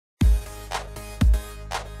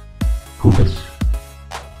Hoopus.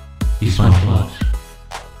 He's my flush.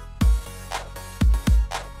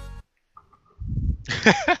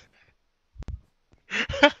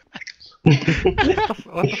 What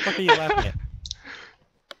the fuck are you laughing at?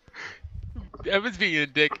 Evan's being a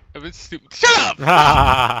dick. Evan's stupid. Shut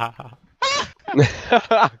up!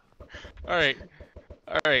 Alright.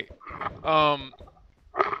 Alright.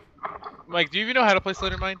 Mike, do you even know how to play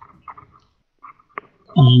Slendermine?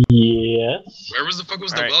 Yes. Where was the fuck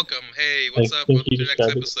was the Alright. welcome? Hey, what's up? think Welcome you to the next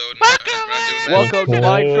described it. episode. Welcome to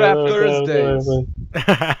Minecraft Thursdays.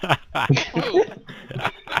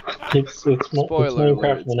 It's Spoiler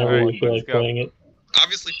Minecraft alerts. whenever Alright, you feel let's like go. playing it.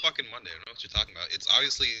 Obviously fucking Monday. I don't know what you're talking about. It's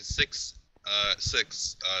obviously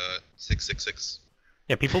 666.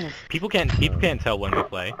 Yeah, people can't tell when we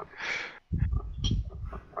play.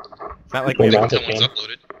 It's not like Well, we now have, they Until one's can.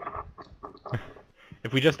 uploaded.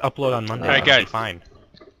 if we just upload on Monday, Alright, it'll be guys. fine.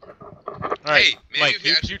 Alright, Hey, maybe Mike, if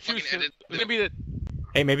you actually you choose fucking to... edit- It's gonna be the...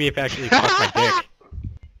 Hey, maybe if actually fuck my dick.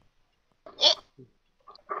 Oh!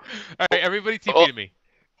 Alright, everybody TP to me.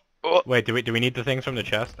 Wait, do we need the things from the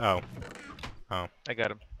chest? Oh. I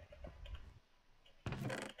got him.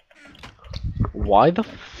 Why the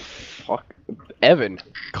fuck? Evan,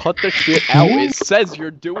 cut the shit out. It says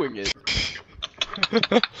you're doing it.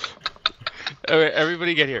 Alright,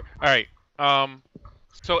 everybody get here. Alright,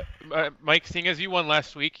 so, Mike, seeing as you won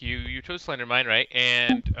last week, you chose Slendermine, right?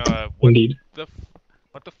 And, what Indeed. the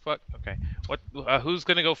fuck? Okay. Who's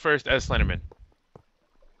gonna go first as Slenderman?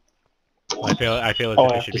 I feel as Oh, if I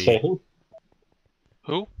it have should to be. say who?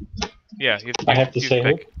 Who? Yeah, I have to you say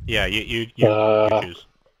who? pick. Yeah, you choose.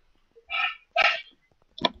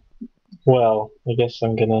 Well, I guess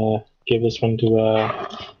I'm gonna give this one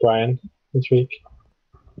to Brian this week.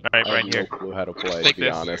 Alright, I Brian, have here. no clue how to play, Take to be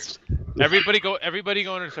this. honest. Everybody go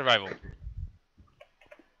into survival.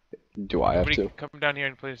 Do I have Everybody to? come down here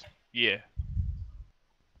and please. Yeah.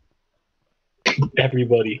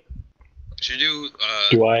 Everybody. Should you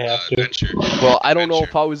Do I have to? adventure? Well, I don't know if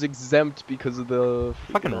Adventure. I was exempt because of the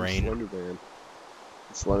Fucking rain. Slenderman.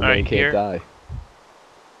 Slenderman Alright, can't here. die.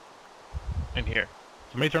 And here.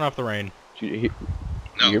 Somebody turn off the rain. Did you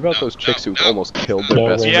No, hear about no, those chicks no, who no. almost killed No, their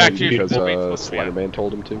best rain. Yeah, friend actually, because the rain's supposed to be on. Slenderman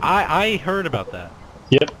told him to? I heard about that.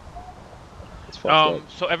 Yep. It's fucked up.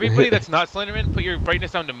 So everybody that's not Slenderman, put your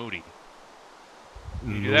brightness down to Moody.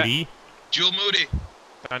 You do that? Moody. Jewel Moody.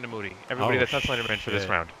 Down to Moody. Everybody Oh, that's not Slenderman for this shit.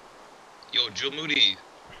 round. Yo, Jewel Moody.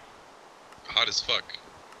 Hot as fuck.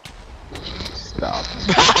 Stop.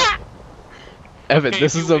 Evan, Okay,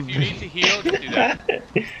 this if is you, a... if you need to heal, just do that.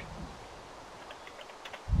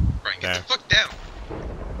 Brian, get Okay. the fuck down.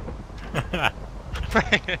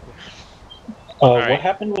 Alright. What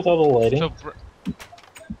happened with all the lighting? So,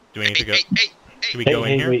 Do we need to go? Hey, Do we hey, go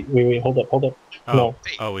in hey, here? wait, hold up. Oh. No.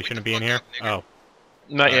 hey, Oh, we wake shouldn't the be in fuck here. up, nigga. Oh.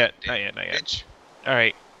 not yet. Damn, bitch. All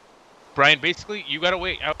right, Brian. Basically, you gotta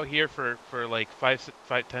wait out here for like 10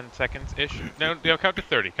 seconds ish. No, count to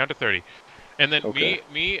 30. Count to 30, and then Okay.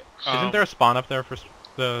 me. Isn't there a spawn up there for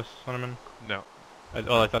the Slenderman? No.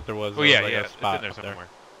 I thought there was. Oh There yeah, was like yeah. a It's in spot there up there. somewhere.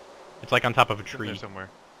 It's like on top of a It's in there tree. somewhere.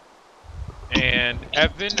 And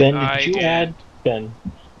Evin, Ben, I did you and... add Ben?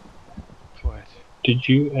 What? Did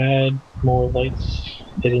you add more lights?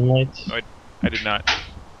 Hidden lights? Oh, I did not.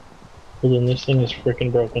 Well, then this thing is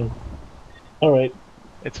freaking broken. All right.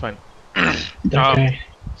 It's fine. Okay.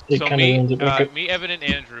 It So kind of ruins it. But me, Evan, and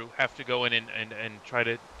Andrew have to go in and try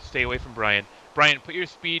to stay away from Brian. Brian, put your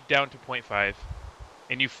speed down to 0.5,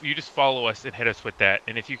 and you just follow us and hit us with that.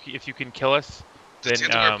 And if you can kill us, then Does he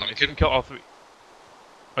have to wear a if you pumpkin? can kill all three.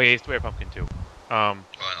 Oh yeah, he has to wear a pumpkin too. Fine,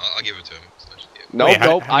 I'll give it to him. Nope, Wait, how-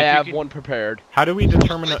 nope, how I did you have get- one prepared. How do we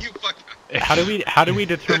determine? You fuck. How do we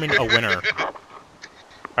determine a winner?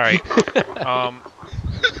 All right.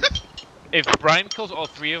 If Brian kills all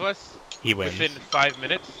three of us He wins. within 5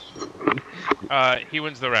 minutes, he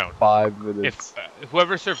wins the round. 5 minutes. If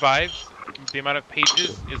whoever survives, the amount of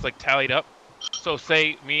pages is like tallied up. So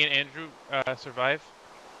say me and Andrew survive,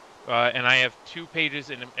 and I have 2 pages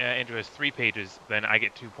and Andrew has 3 pages, then I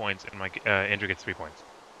get 2 points and Andrew gets 3 points.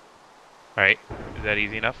 All right, is that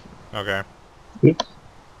easy enough? Okay.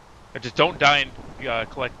 Just don't die and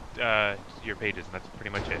collect your pages, and that's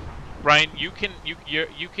pretty much it. Brian, you can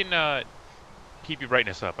keep your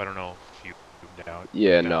brightness up. I don't know if you moved down.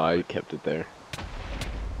 Yeah, no, I kept it there. All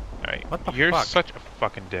right. What the You're fuck? such a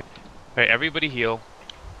fucking dick. All right, everybody heal.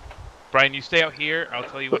 Brian, you stay out here. I'll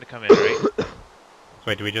tell you when to come in, all right? So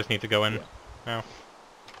wait, do we just need to go in? No.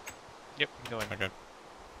 Yep, you can go in. Okay.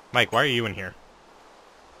 Mike, why are you in here?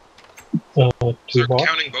 to Start walk?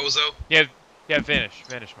 counting, bozo. Yeah, vanish,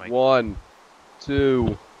 Mike. 1,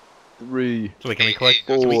 2, 3. So wait, can we collect?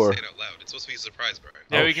 Hey, four. say it out loud. It's supposed to be a surprise, Brian.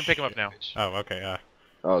 Yeah, Oh, we can pick him up shit. now. Oh, okay.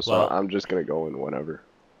 Oh, so Well- I'm just gonna go in whenever.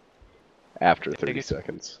 After 30 it.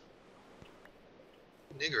 seconds.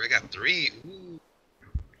 Nigger, I got 3. Ooh.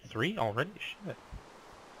 3 already? Shit.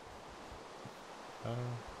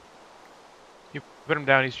 You put him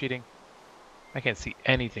down. He's cheating. I can't see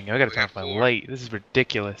anything. I gotta turn off my light. This is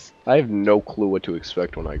ridiculous. I have no clue what to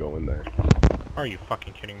expect when I go in there. Are you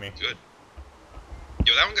fucking kidding me? Good.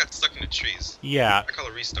 Yo, that one got stuck in the trees. Yeah. I call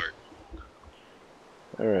it restart.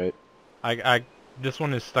 Alright. This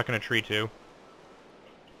one is stuck in a tree too.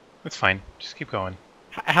 It's fine. Just keep going.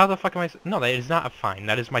 How the fuck am I? No, that is not a fine.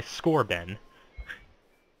 That is my score, Ben.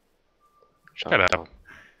 Shut up.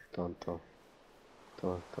 Dun, dun,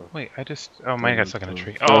 dun, dun. Wait, I just... Oh, mine got stuck in a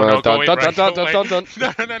tree. Dun, Oh, no, dun, go away, dun, Brian, dun, go dun, away. dun,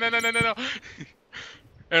 No, no, no, no, no, no,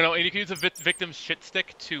 no. No, and you can use a victim's shit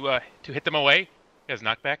stick to hit them away. He has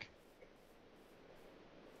knockback.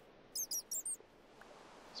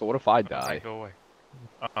 So what if I Okay, die? go away.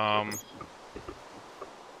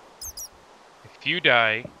 If you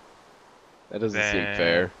die, That doesn't seem then-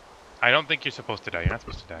 fair. I don't think you're supposed to die. You're not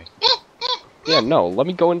supposed to die. Yeah, no, let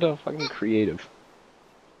me go into fucking creative.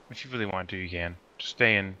 If you really want to, you can. Just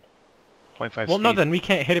stay in 0.5 Well, no, speed. then we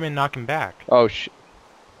can't hit him and knock him back. Oh,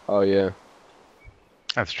 oh, yeah.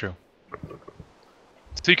 That's true.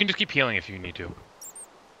 So you can just keep healing if you need to.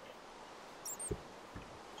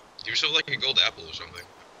 You should like a gold apple or something.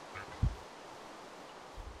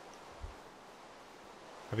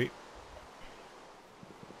 Have you?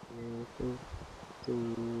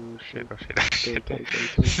 Shit, oh shit, oh shit.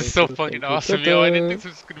 This is so fucking awesome, yo. I didn't think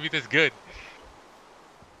this was gonna be this good.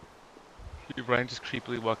 You, Brian, just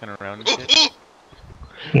creepily walking around and shit.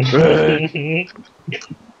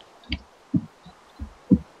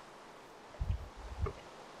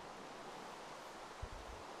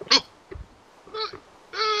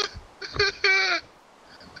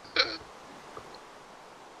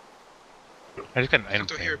 I just got an item I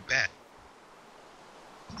thing. hear a bat.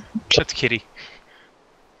 That's Kitty.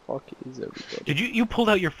 Fuck is everybody? Did you pulled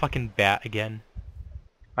out your fucking bat again?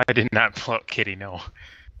 I did not pull out Kitty, no.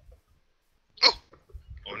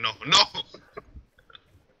 Oh no,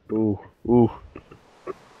 no! Ooh, ooh.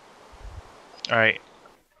 Alright.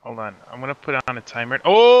 Hold on. I'm gonna put on a timer.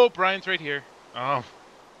 Oh, Brian's right here. Oh.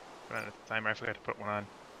 Put on a timer. I forgot to put one on.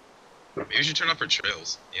 Maybe you should turn off for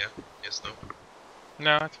trails. Yeah? Yes, no?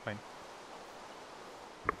 No, that's fine.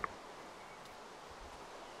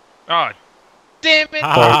 Oh, damn it!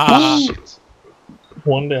 Ah. Shit.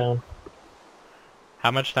 One down.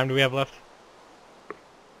 How much time do we have left?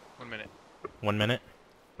 1 minute. 1 minute.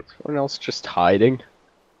 Is someone else just hiding?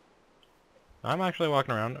 I'm actually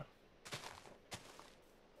walking around.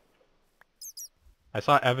 I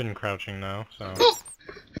saw Evin crouching though, so.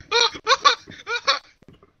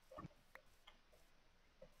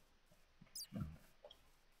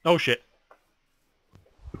 Oh shit.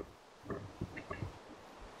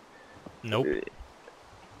 Nope.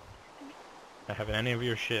 I haven't any of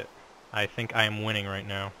your shit. I think I am winning right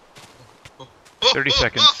now. 30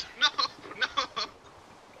 seconds. No,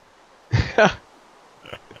 no!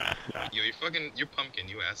 Yo, you're pumpkin,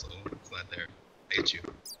 you asshole. It's not there. I hate you.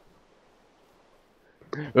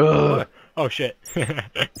 Ugh. Oh shit.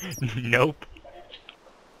 Nope.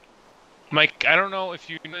 Mike, I don't know if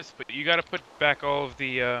you know this, but you gotta put back all of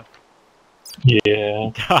the,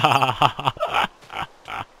 Yeah.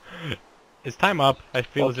 Is time up? I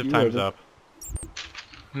feel Fuck as if you, time's Evan. up.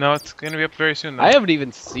 No, it's gonna be up very soon, though. I haven't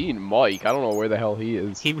even seen Mike. I don't know where the hell he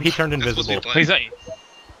is. He turned That's supposed to be invisible. fun. He's not...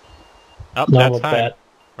 Oh, No, that's with time, that.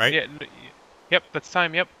 right? Yeah, yep, that's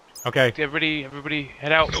time, yep. Okay. Everybody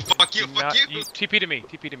head out. No, fuck you, fuck you! TP to me,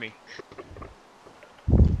 TP to me.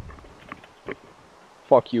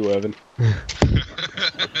 Fuck you, Evan.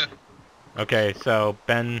 Okay, so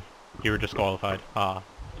Ben, you were disqualified. Ah.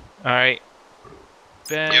 Alright.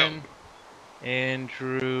 Ben,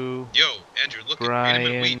 Andrew... Yo, Andrew, look Brian. wait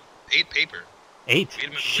a minute, wait. 8 paper. 8? Wait a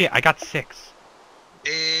minute, Shit, wait. I got 6.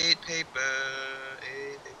 8 paper.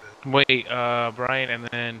 8 paper. Wait, Brian, and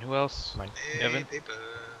then who else? 8 Evan? paper.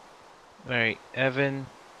 Alright, Evan.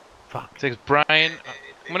 Fuck. 6. Brian, 8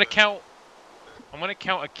 I'm gonna paper.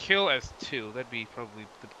 count a kill as 2. That'd be probably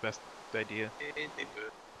the best idea. 8 paper.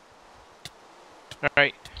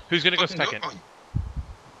 Alright, who's gonna go Fucking second? oh,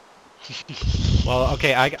 Well,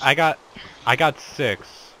 okay, I got 6,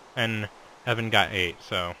 and Evan got 8.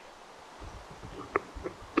 So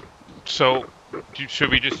So,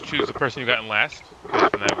 should we just choose the person who got in last?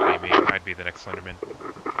 'Cause then that would be me. I'd be the next Slenderman.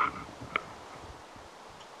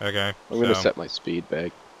 okay. I'm gonna so set my speed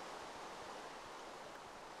back.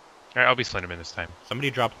 Alright, I'll be Slenderman this time.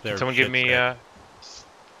 somebody dropped their. Can someone shit give me, stick.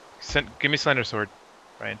 Give me Slender Sword,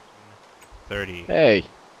 Brian. 30. Hey.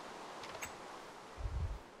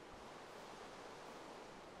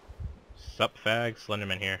 Sup, fag?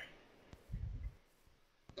 Slenderman here.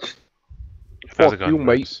 How's Fuck it going, you,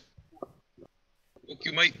 mate. Hoopus? Fuck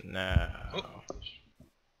you, mate. No. Oh.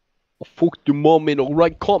 I fucked your mom in a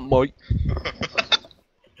right cunt, mate.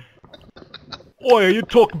 Oi, are you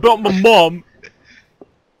talking about my mom?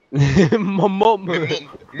 My mom. Me mum.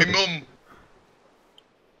 Me mum.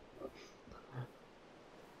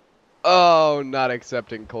 Oh, not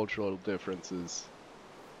accepting cultural differences.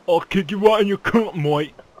 I'll kick you right in your cunt,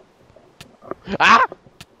 mate. Ah!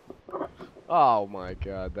 Oh my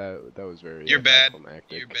god, that was very You're bad.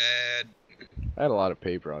 anticlimactic. You're bad. I had a lot of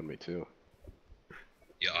paper on me too.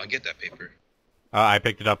 Yeah, I'll get that paper. I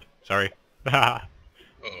picked it up. Sorry. Uh-oh.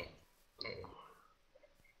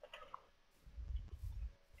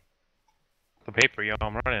 The paper, yo.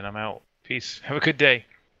 I'm running. I'm out. Peace. Have a good day.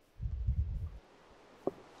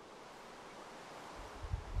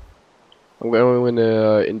 I'm going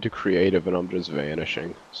into creative and I'm just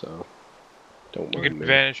vanishing, so don't You mind can me.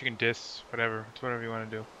 vanish. You can diss. Whatever. It's whatever you want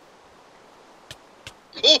to do.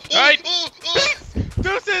 Oh, Right. oh.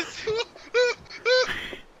 Deuces!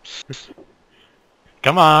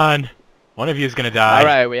 Come on. One of you is gonna die.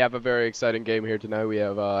 Alright, we have a very exciting game here tonight. We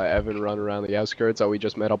have Evin running around the outskirts. We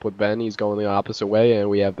just met up with Ben. He's going the opposite way, and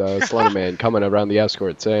we have the Slenderman coming around the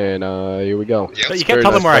outskirts. And here we go. Yep. But you Very can't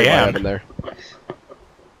tell them nice where I play by am. Evan there.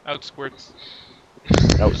 Outsquirts.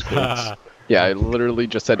 Outskirts. Yeah, I literally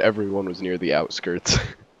just said everyone was near the outskirts.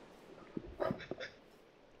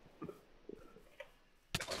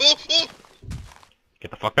 Oh, oh. Get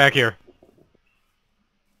the fuck back here.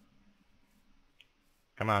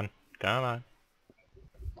 Come on. Come on.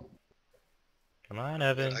 Come on,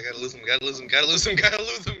 Evan. I gotta lose him, gotta lose him, gotta lose him, gotta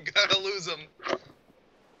lose him, gotta lose him.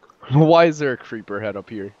 Why is there a creeper head up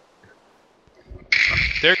here?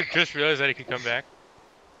 Derek just realized that he could come back.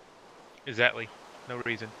 Exactly. No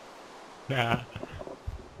reason. Nah.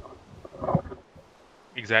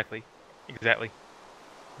 Exactly. Exactly.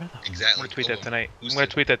 I'm Exactly. gonna tweet that tonight. Who I'm gonna said-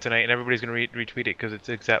 tweet that tonight, and everybody's gonna retweet it because it's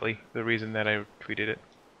exactly the reason that I tweeted it.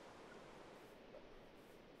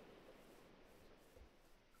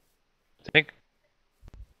 I think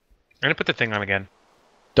I'm gonna put the thing on again.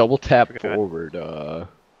 Double tap Forgot. forward,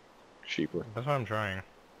 Sheepler. That's what I'm trying.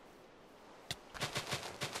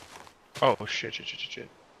 Oh shit.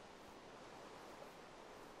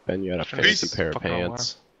 Ben, you had a Peace. fancy pair of Fucking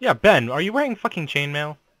pants. Yeah, Ben, are you wearing fucking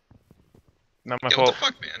chainmail? Not my Yeah, what the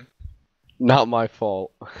fault. fuck, man? Not my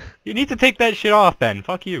fault. You need to take that shit off, Ben.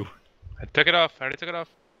 Fuck you. I took it off. I already took it off.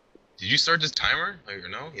 Did you start this timer? Or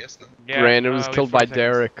no? Yes, no? Yeah. Brandon was we have killed 4 by seconds.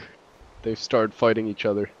 Derek. They started fighting each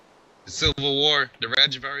other. The Civil War, the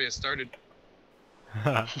Rajavaria has started.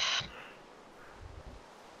 I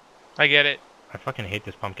I get it. fucking hate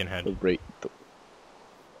this pumpkin The head. rate.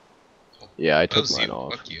 Yeah, I That took was mine you.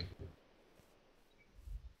 off. Fuck you.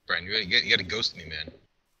 Brian, you gotta ghost me, man.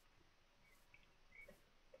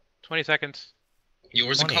 20 seconds. Yo,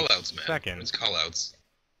 where's the 20 callouts, man? seconds. Where's the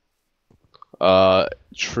callouts?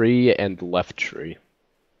 Tree and left tree.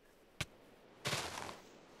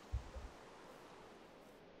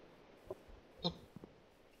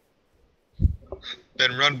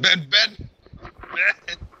 Ben, run, Ben, Ben!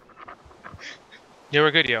 Ben! Yeah,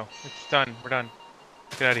 we're good, yo. It's done. We're done.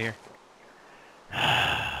 Get out of here.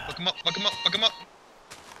 Fuck him up, fuck him up, fuck him up!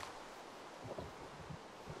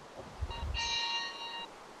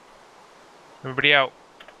 Everybody out.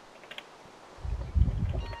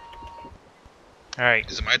 Alright.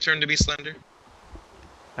 Is it my turn to be slender?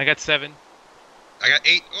 I got 7. I got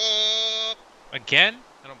 8. Oh! Again?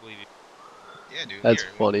 I don't believe you. Yeah, dude. That's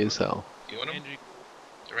here. funny as hell. You want them? Andrew,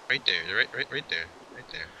 Right there. They're right there. Right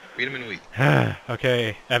there. Read them in week.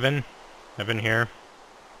 Okay, Evan. Evan here.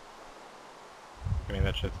 Give me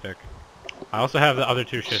that shit stick. I also have the other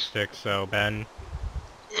 2 shit sticks, so Ben,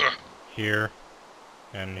 Ugh. here.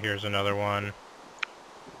 And here's another one.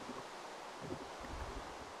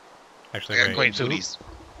 Actually, I got wait. Wait, so who- booties.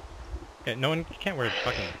 Yeah, no one can't wear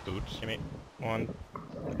fucking boots. You mean 1,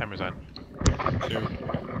 timer's on. 2.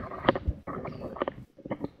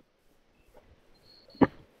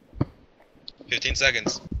 $15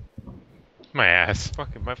 seconds. My ass. Fuck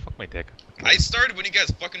my dick. I started when you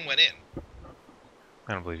guys fucking went in.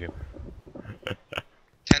 I don't believe you.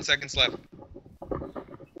 10 seconds left.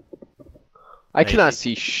 I Hey, cannot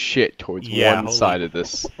see shit towards Yeah, one holy side of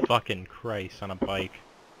this. Fucking Christ on a bike.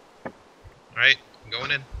 Alright, I'm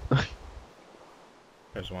going in.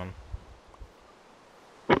 There's one.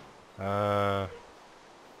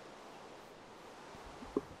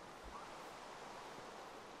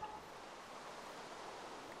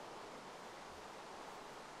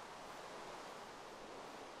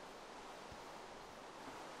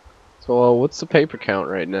 Well, what's the paper count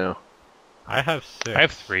right now? I have 6. I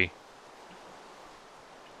have 3.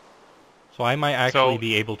 So I might actually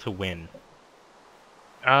be able to win.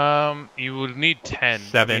 You would need 10.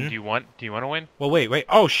 7. I mean, do you want to win? Well, wait.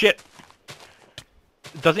 Oh, shit!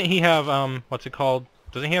 Doesn't he have, what's it called?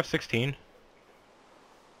 Doesn't he have 16?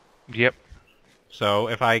 Yep. So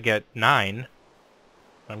if I get 9,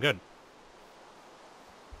 I'm good.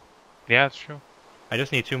 Yeah, that's true. I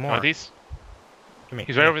just need 2 more. Want these? Give me.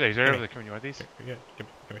 He's right over there. He's right over there. Come on, you want these? Give me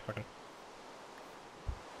fucking.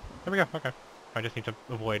 There we go. Okay. I just need to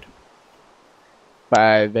avoid.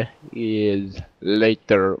 5 years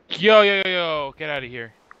later. Yo! Get out of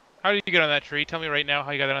here. How did you get on that tree? Tell me right now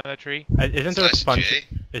how you got on that tree. Isn't there a Slash sponge? J.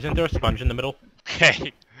 Isn't there a sponge in the middle?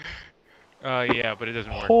 Okay. Yeah, but it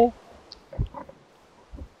doesn't work. Oh.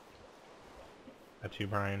 That's you,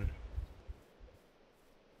 Brian.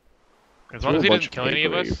 As long as he doesn't kill any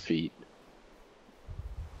of us. Your feet.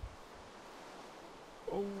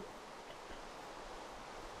 Oh.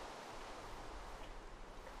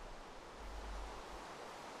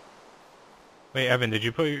 Wait, Evan, did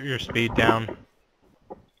you put your speed down?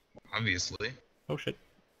 Obviously. Oh shit!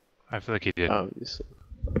 I feel like he did. Obviously.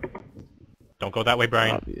 Don't go that way,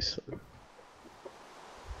 Brian. Obviously.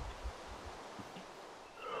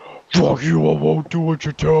 Fuck you! I won't do what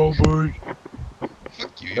you tell me.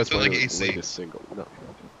 Fuck you. You That's sound my like AC. latest single.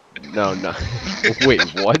 No. Wait,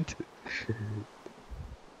 what?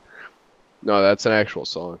 No, that's an actual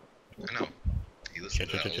song. I know. You listen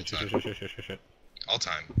to that all the time. Shit. All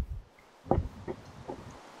time.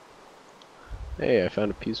 Hey, I found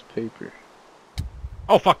a piece of paper.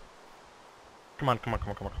 Oh fuck! Come on.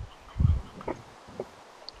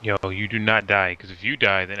 Yo, you do not die, because if you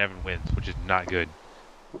die, then Evan wins, which is not good.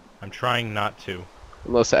 I'm trying not to.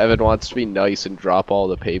 Unless Evan wants to be nice and drop all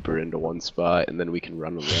the paper into one spot, and then we can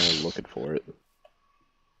run around looking for it.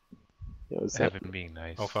 Yeah, is that... Evan being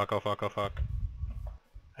nice. Oh fuck.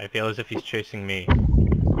 I feel as if he's chasing me.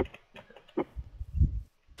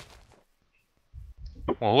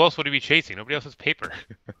 Well, who else would he be chasing? Nobody else has paper.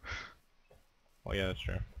 Well, yeah, that's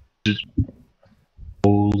true.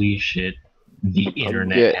 Holy shit. The I'm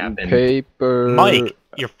internet getting happened. paper. Mike,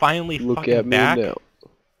 you're finally Look fucking at me back? now.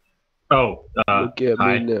 Oh, Look at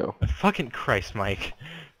hi. me now. Fucking Christ, Mike.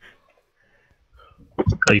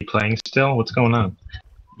 Are you playing still? What's going on?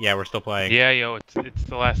 Yeah, we're still playing. Yeah, yo, it's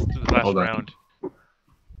the last Hold on. round.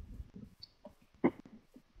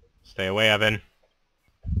 Stay away, Evan.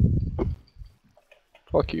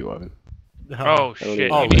 Fuck you, Evan. Oh I don't shit!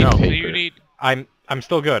 even Oh, You need, no. so you need. I'm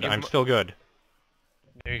still good. You I'm mu- still good.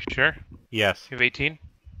 Are you sure? Yes. You have 18.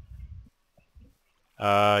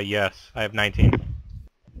 Yes. I have 19.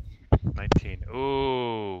 19.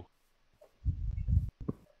 Ooh.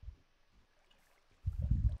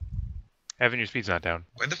 Evan, your speed's not down.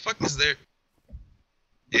 Why the fuck is there?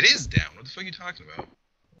 It is down. What the fuck are you talking about?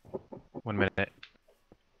 1 minute.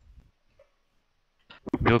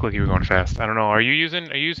 You look like you were going fast. I don't know. Are you using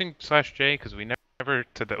 /J? Because we never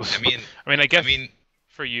said that was. I guess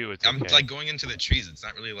for you it's I'm okay. like going into the trees. It's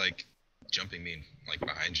not really like jumping me like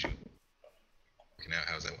behind you. Working out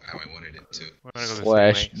how I wanted it to. We're gonna go the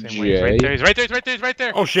same way. He's right there. He's right there. He's right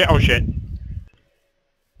there. Oh shit!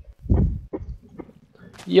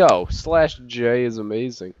 Yo, /J is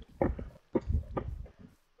amazing.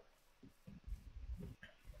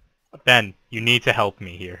 Ben, you need to help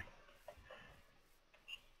me here.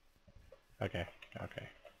 Okay.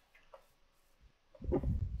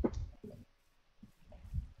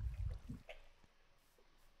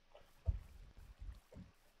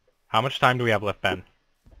 How much time do we have left, Ben?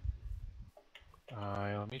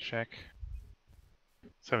 Let me check.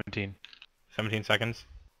 17. 17 seconds?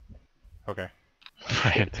 Okay.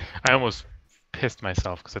 Brian, I almost pissed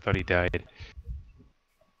myself because I thought he died.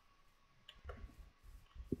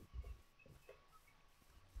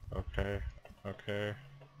 Okay.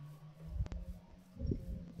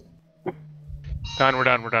 Done, we're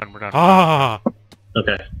done. Ah!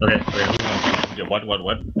 Okay. Yeah, what?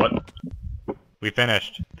 We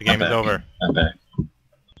finished. The game is back. over. I'm back.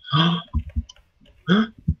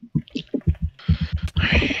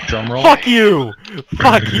 Drum roll. Fuck you!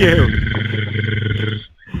 Fuck you!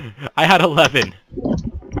 I had 11.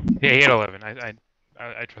 Yeah, he had 11.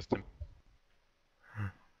 I trust him.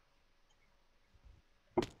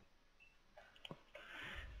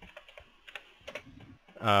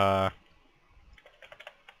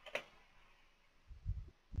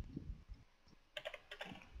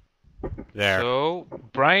 There. So,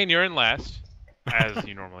 Brian, you're in last, as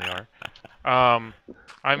you normally are. I'm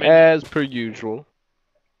in. As per usual.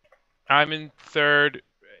 I'm in third,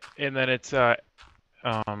 and then it's Evan,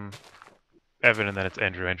 and then it's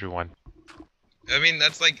Andrew. Andrew won. I mean,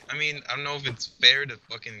 that's like, I mean, I don't know if it's fair to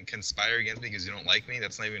fucking conspire against me because you don't like me.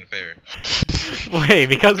 That's not even fair. Wait,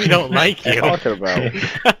 because we don't like you. Talking about.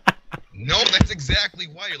 No, that's exactly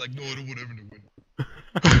why. You're like, no, I don't want Evan to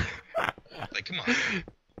win. Like, come on.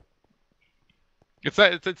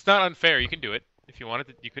 It's not unfair. You can do it. If you wanted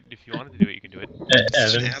to, you could. If you wanted to do it, you can do it. It's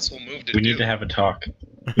such an Evan, asshole move to we do. need to have a talk.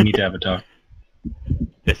 We need to have a talk.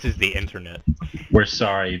 This is the internet. We're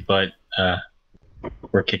sorry, but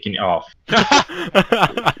we're kicking you off.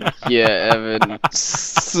 Yeah, Evan.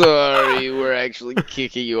 Sorry, we're actually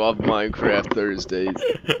kicking you off Minecraft Thursdays.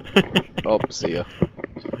 Oh, see ya.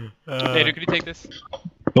 Andrew, can you take this?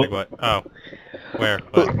 Like what? Oh. Where?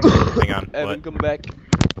 What? Hang on. Evan, What? come back.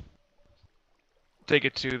 Take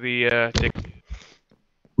it to the. Take.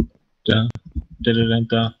 Da, da, da,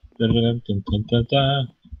 da, da, da, da, da,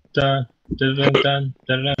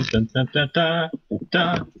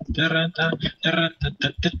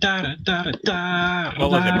 da, da, da,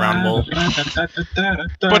 What was it, Brown Wolf?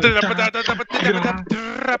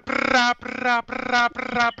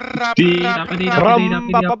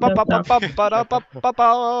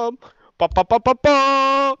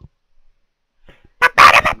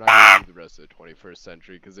 I'm not gonna read the rest of the 21st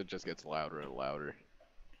century because it just gets louder and louder.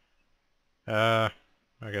 I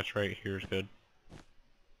guess right here's good.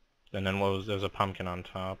 And then there's a pumpkin on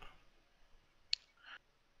top.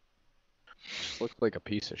 Just looks like a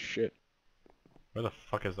piece of shit. Where the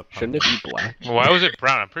fuck is the pumpkin? Shouldn't it be black? Well, why was it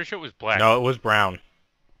brown? I'm pretty sure it was black. No, it was brown.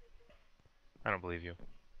 I don't believe you.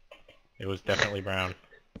 It was definitely brown.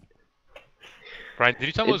 Brian, did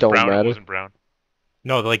you tell me It it was don't brown or matter. it wasn't brown?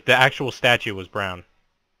 No, like the actual statue was brown.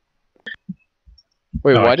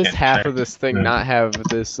 Wait, Oh, why I does can't half check. of this thing not have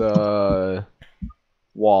this wall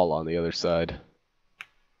on the other side?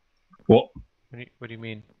 Well, What do you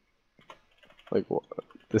mean? Like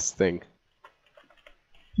this thing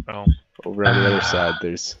Oh, over on the other side.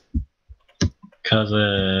 There's. cause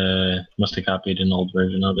must have copied an old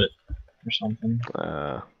version of it or something.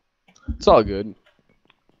 It's all good.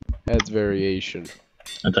 Adds variation.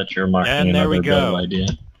 I thought you were marking And there we another go. better idea.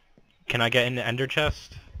 Can I get in the ender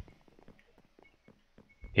chest?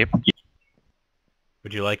 Yep.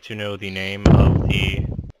 Would you like to know the name of the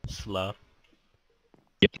slough?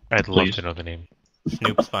 I'd love Please. to know the name.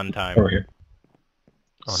 Snoop's Fun Time. Over here.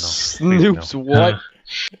 Oh no. Snoops, what?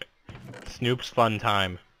 Snoop's Fun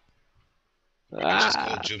Time. I just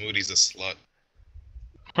called Joe Moody's a slut.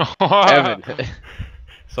 Evan.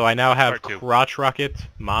 So I now have Part two. Crotch Rocket,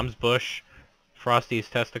 Mom's Bush, Frosty's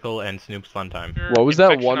Testicle, and Snoop's Fun Time. What was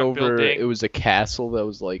that Infection one on over? building. It was a castle that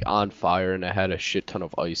was like on fire and it had a shit ton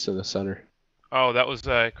of ice in the center. Oh, that was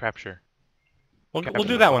Crapture. We'll Captain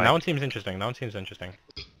do that one. Flag. That one seems interesting.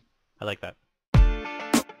 I like that.